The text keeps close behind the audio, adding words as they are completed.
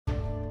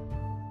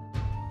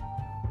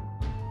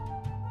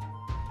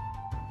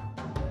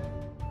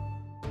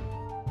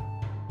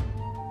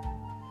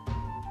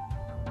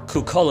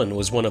Chulainn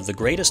was one of the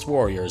greatest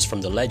warriors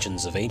from the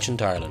legends of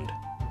ancient Ireland,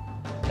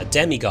 a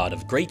demigod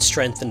of great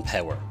strength and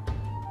power.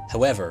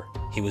 However,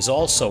 he was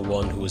also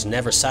one who was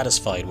never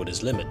satisfied with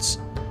his limits,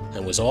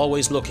 and was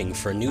always looking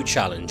for a new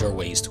challenge or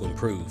ways to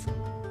improve.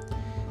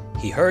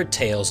 He heard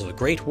tales of a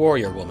great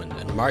warrior woman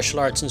and martial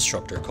arts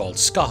instructor called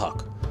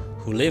Scathac,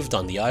 who lived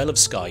on the Isle of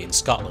Skye in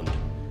Scotland,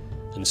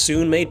 and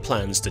soon made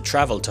plans to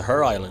travel to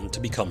her island to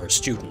become her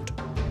student.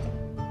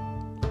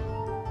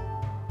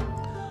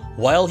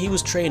 While he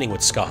was training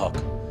with Scathac,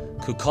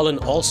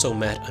 Chulainn also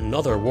met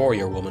another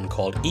warrior woman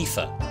called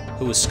Aoife,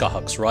 who was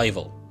Scathac's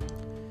rival.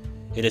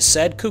 It is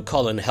said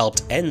Chulainn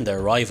helped end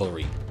their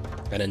rivalry,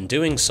 and in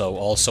doing so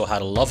also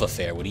had a love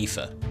affair with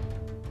Aoife.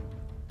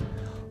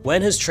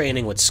 When his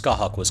training with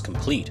Scathac was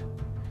complete,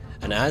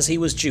 and as he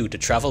was due to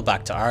travel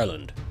back to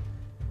Ireland,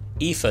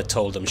 Aoife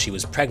told him she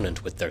was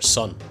pregnant with their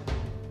son.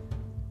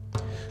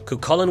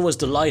 Chulainn was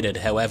delighted,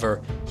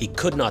 however, he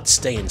could not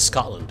stay in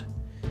Scotland.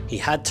 He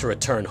had to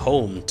return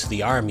home to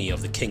the army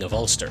of the King of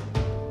Ulster.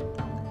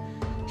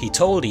 He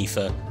told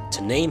Aoife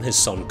to name his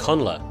son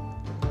Connla,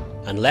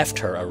 and left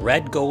her a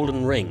red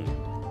golden ring,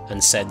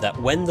 and said that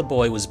when the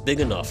boy was big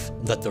enough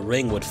that the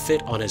ring would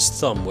fit on his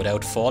thumb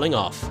without falling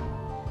off,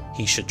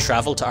 he should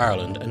travel to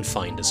Ireland and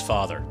find his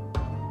father.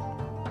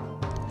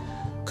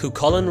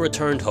 Chulainn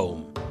returned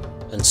home,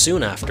 and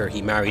soon after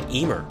he married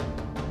Emer,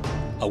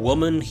 a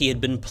woman he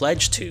had been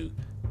pledged to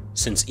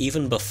since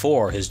even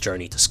before his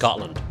journey to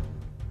Scotland.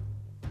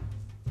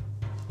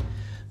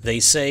 They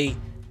say,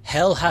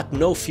 "Hell hath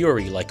no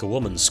fury like a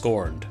woman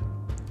scorned."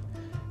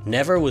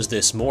 Never was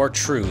this more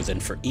true than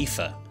for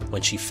Aoife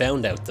when she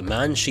found out the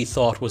man she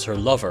thought was her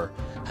lover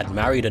had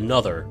married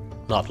another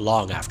not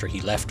long after he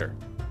left her.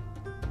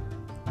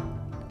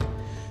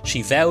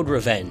 She vowed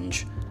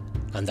revenge,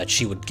 and that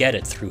she would get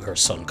it through her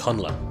son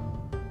Connla.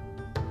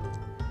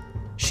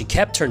 She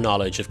kept her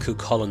knowledge of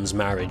Chulainn's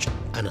marriage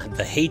and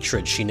the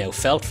hatred she now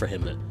felt for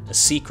him a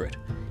secret,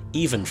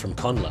 even from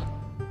Connla.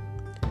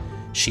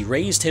 She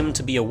raised him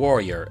to be a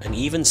warrior and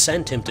even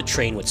sent him to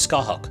train with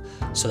Scathac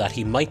so that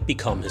he might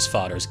become his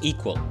father's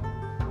equal,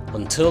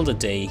 until the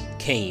day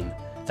came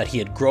that he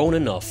had grown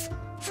enough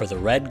for the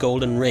red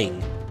golden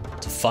ring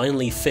to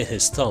finally fit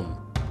his thumb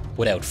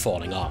without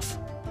falling off.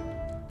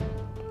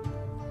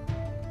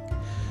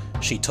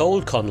 She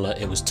told Connla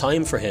it was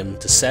time for him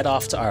to set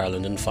off to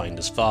Ireland and find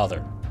his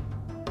father.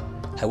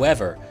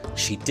 However,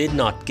 she did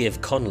not give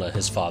Connla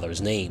his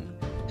father's name,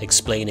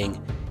 explaining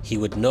he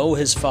would know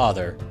his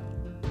father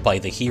by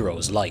the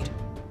hero's light.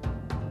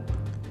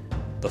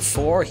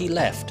 Before he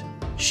left,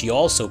 she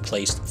also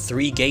placed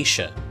 3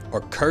 geisha,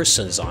 or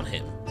curses, on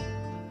him.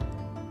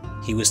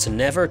 He was to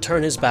never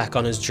turn his back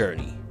on his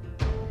journey,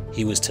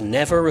 he was to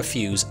never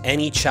refuse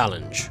any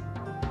challenge,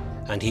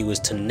 and he was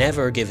to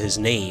never give his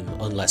name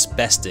unless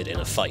bested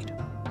in a fight.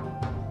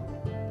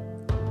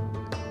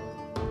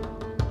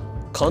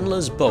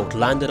 Connla's boat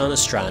landed on a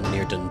strand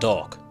near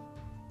Dundalk,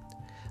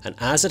 and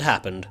as it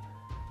happened,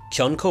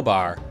 Chulainn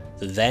Cobar,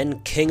 the then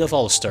King of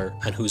Ulster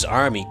and whose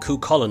army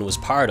Chulainn was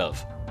part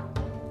of,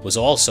 was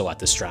also at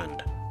the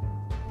strand.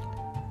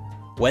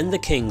 When the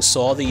king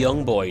saw the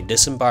young boy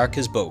disembark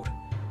his boat,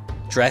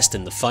 dressed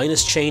in the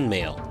finest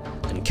chainmail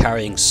and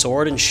carrying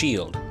sword and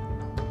shield,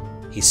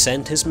 he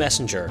sent his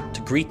messenger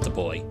to greet the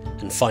boy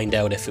and find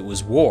out if it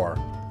was war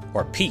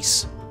or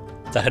peace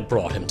that had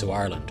brought him to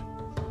Ireland.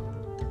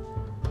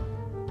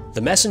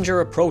 The messenger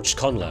approached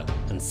Connla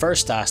and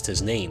first asked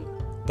his name,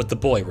 but the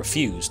boy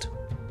refused.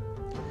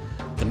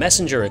 The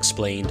messenger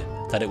explained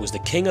that it was the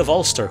King of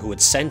Ulster who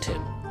had sent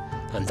him,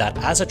 and that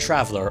as a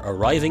traveller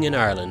arriving in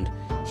Ireland,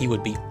 he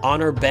would be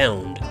honour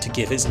bound to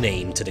give his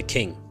name to the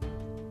king.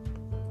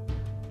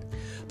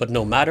 But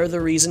no matter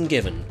the reason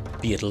given,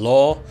 be it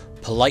law,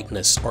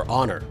 politeness or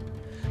honour,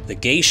 the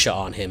geisha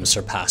on him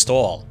surpassed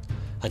all,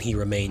 and he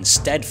remained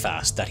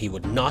steadfast that he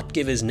would not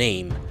give his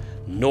name,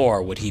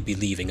 nor would he be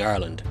leaving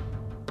Ireland.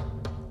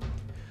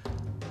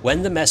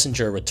 When the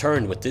messenger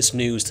returned with this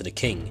news to the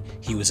king,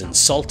 he was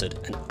insulted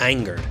and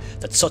angered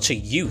that such a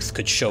youth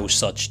could show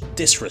such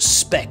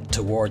disrespect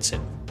towards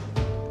him.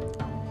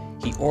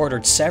 He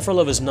ordered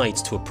several of his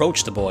knights to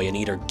approach the boy and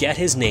either get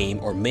his name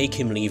or make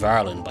him leave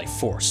Ireland by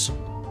force.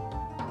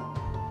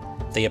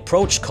 They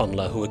approached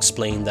Connla, who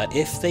explained that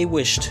if they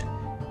wished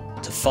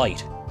to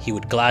fight, he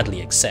would gladly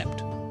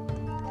accept.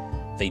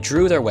 They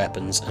drew their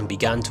weapons and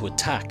began to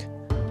attack,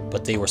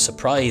 but they were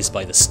surprised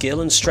by the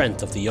skill and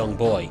strength of the young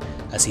boy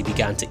as he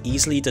began to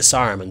easily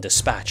disarm and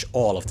dispatch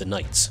all of the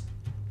knights.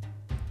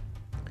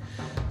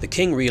 The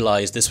king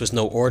realised this was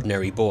no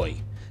ordinary boy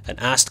and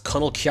asked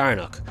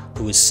Connla,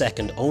 who was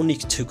second only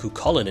to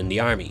Chulainn in the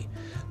army,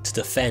 to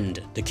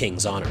defend the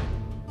king's honour.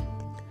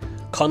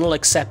 Connla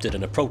accepted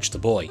and approached the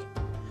boy,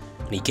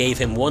 and he gave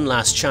him one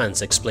last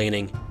chance,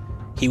 explaining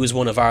he was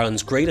one of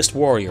Ireland's greatest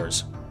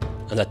warriors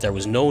and that there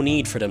was no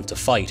need for them to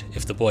fight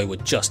if the boy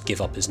would just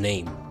give up his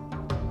name.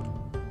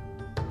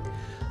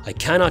 "I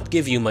cannot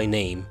give you my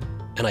name,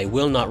 and I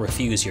will not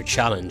refuse your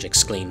challenge,"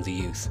 exclaimed the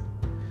youth.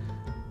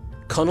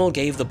 Connla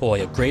gave the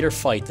boy a greater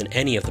fight than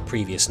any of the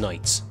previous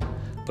nights,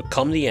 but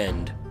come the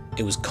end,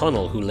 it was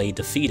Connla who lay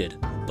defeated,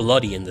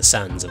 bloody in the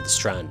sands of the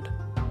strand.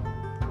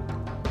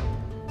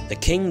 The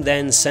king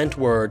then sent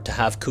word to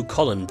have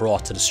Chulainn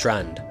brought to the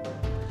strand.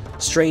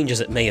 Strange as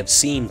it may have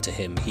seemed to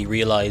him, he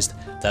realised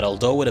that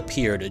although it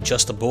appeared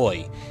just a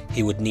boy,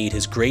 he would need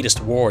his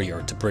greatest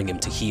warrior to bring him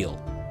to heel.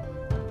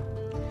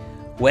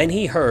 When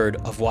he heard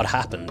of what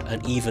happened,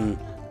 and even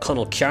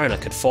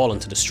Connla had fallen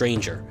to the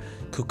stranger,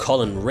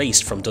 Chulainn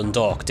raced from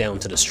Dundalk down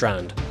to the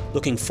strand,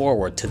 looking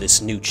forward to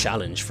this new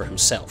challenge for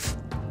himself.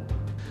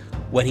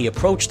 When he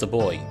approached the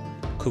boy,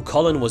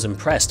 Chulainn was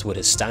impressed with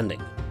his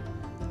standing,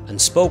 and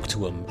spoke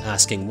to him,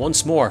 asking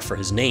once more for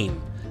his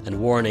name, and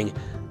warning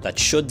that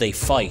should they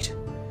fight,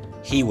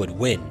 he would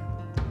win,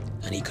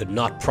 and he could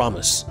not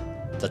promise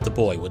that the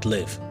boy would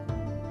live.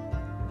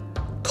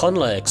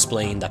 Connla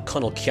explained that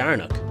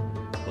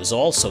Connla was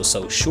also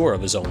so sure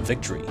of his own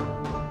victory,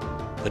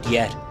 but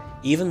yet,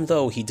 even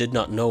though he did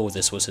not know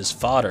this was his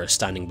father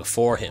standing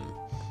before him,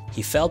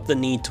 he felt the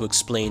need to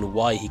explain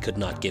why he could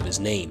not give his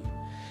name,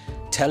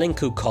 telling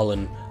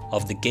Chulainn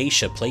of the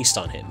geisha placed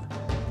on him,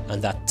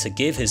 and that to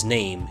give his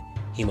name,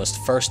 he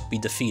must first be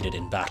defeated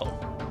in battle.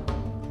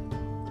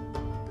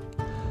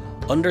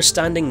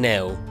 Understanding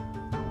now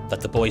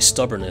that the boy's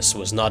stubbornness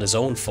was not his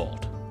own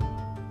fault.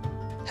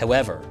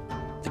 However,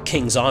 the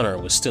king's honour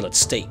was still at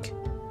stake,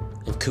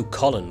 and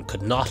Chulainn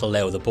could not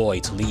allow the boy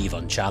to leave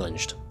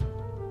unchallenged.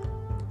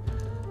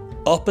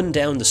 Up and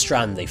down the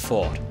strand they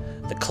fought.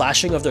 The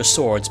clashing of their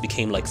swords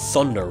became like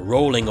thunder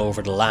rolling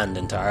over the land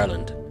into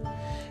Ireland.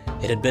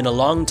 It had been a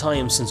long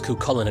time since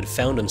Chulainn had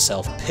found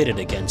himself pitted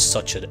against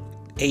such an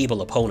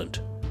able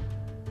opponent.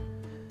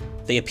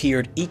 They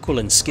appeared equal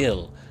in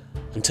skill,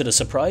 and to the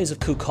surprise of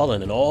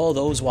Chulainn and all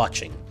those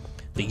watching,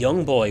 the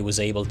young boy was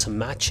able to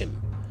match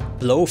him,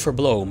 blow for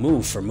blow,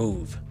 move for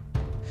move.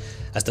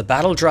 As the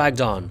battle dragged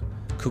on,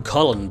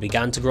 Chulainn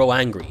began to grow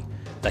angry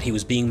that he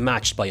was being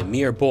matched by a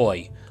mere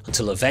boy,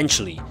 until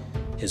eventually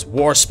his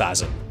war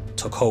spasm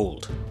took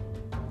hold.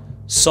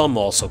 Some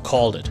also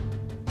called it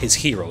his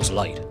hero's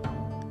light.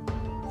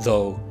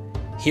 Though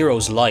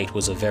hero's light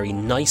was a very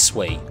nice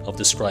way of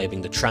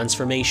describing the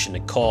transformation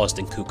it caused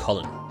in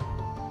Chulainn.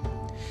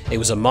 It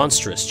was a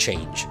monstrous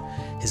change.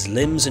 His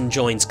limbs and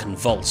joints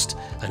convulsed,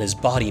 and his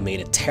body made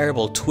a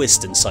terrible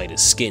twist inside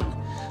his skin,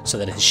 so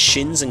that his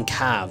shins and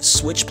calves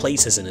switched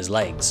places in his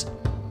legs.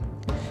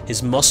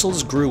 His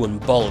muscles grew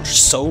and bulged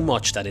so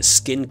much that his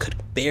skin could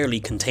barely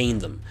contain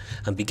them,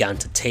 and began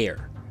to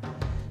tear.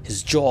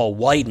 His jaw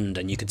widened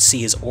and you could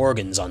see his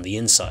organs on the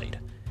inside.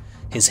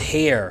 His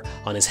hair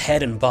on his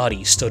head and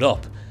body stood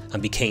up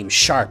and became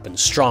sharp and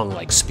strong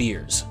like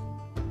spears.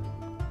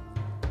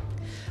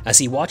 As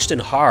he watched in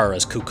horror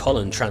as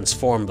Chulainn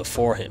transformed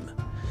before him,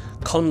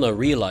 Connla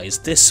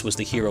realised this was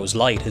the hero's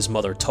light his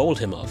mother told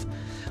him of,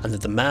 and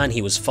that the man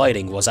he was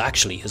fighting was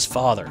actually his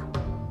father.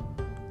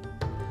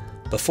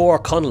 Before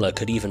Connla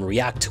could even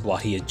react to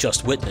what he had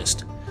just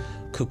witnessed,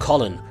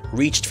 Chulainn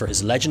reached for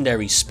his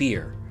legendary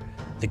spear,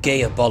 the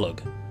Gaea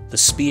Bullock, the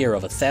spear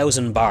of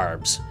 1,000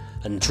 barbs,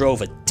 and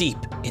drove it deep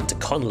into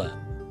Connla,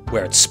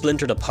 where it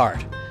splintered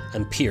apart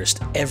and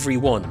pierced every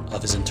one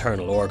of his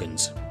internal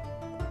organs.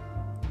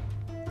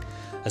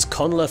 As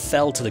Connla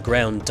fell to the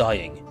ground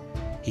dying,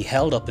 he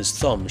held up his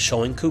thumb,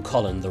 showing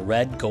Chulainn the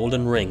red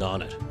golden ring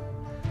on it.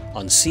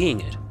 On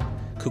seeing it,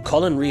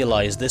 Chulainn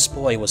realised this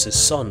boy was his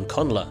son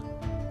Connla.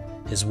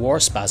 His war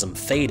spasm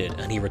faded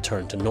and he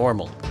returned to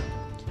normal.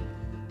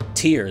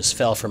 Tears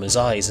fell from his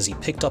eyes as he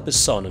picked up his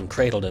son and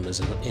cradled him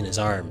in his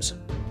arms.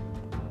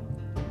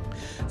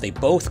 They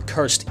both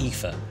cursed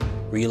Aoife,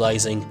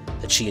 realising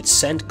that she had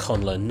sent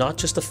Connla not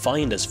just to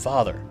find his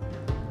father,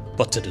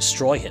 but to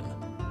destroy him,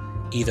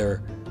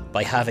 either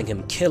by having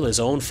him kill his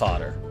own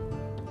father,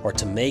 or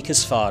to make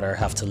his father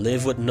have to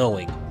live with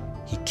knowing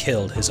he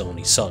killed his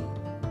only son.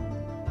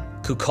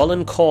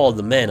 Chulainn called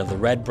the men of the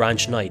Red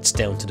Branch Knights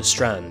down to the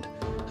strand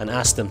and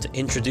asked them to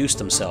introduce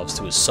themselves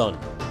to his son.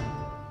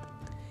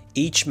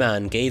 Each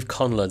man gave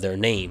Connla their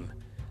name,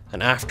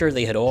 and after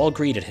they had all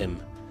greeted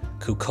him,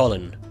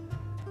 Chulainn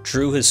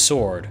drew his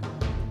sword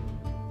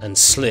and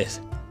slit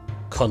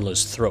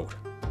Connla's throat,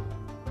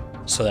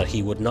 so that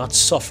he would not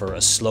suffer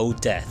a slow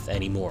death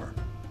anymore.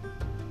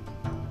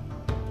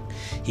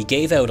 He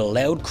gave out a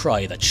loud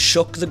cry that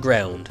shook the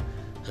ground,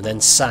 and then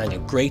sang a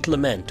great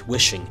lament,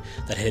 wishing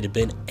that it had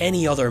been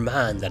any other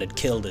man that had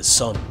killed his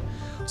son,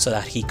 so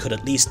that he could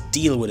at least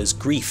deal with his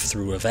grief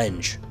through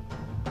revenge.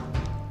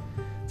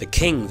 The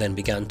king then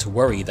began to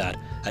worry that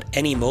at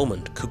any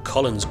moment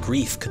Chulainn's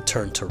grief could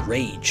turn to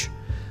rage,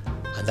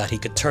 and that he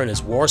could turn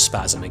his war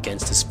spasm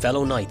against his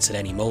fellow knights at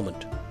any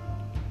moment.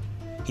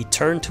 He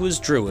turned to his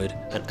druid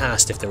and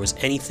asked if there was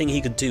anything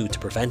he could do to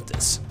prevent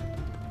this.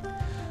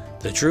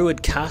 The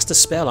druid cast a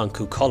spell on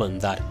Chulainn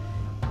that,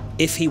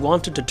 if he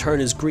wanted to turn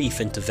his grief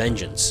into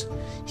vengeance,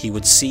 he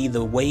would see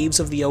the waves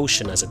of the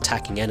ocean as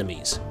attacking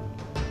enemies.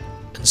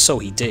 And so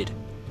he did.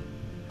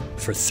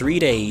 For 3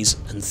 days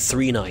and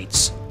 3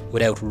 nights,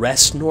 without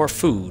rest nor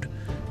food,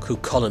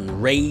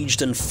 Chulainn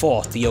raged and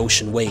fought the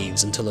ocean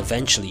waves until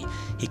eventually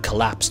he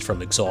collapsed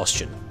from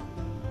exhaustion.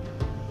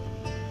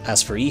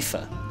 As for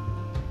Aoife,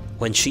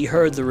 When she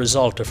heard the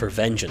result of her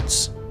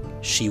vengeance,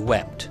 she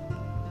wept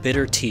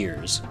bitter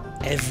tears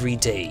every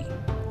day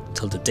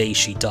till the day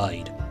she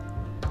died,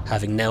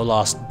 having now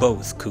lost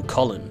both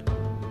Chulainn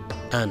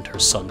and her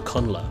son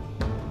Connla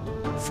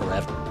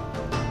forever.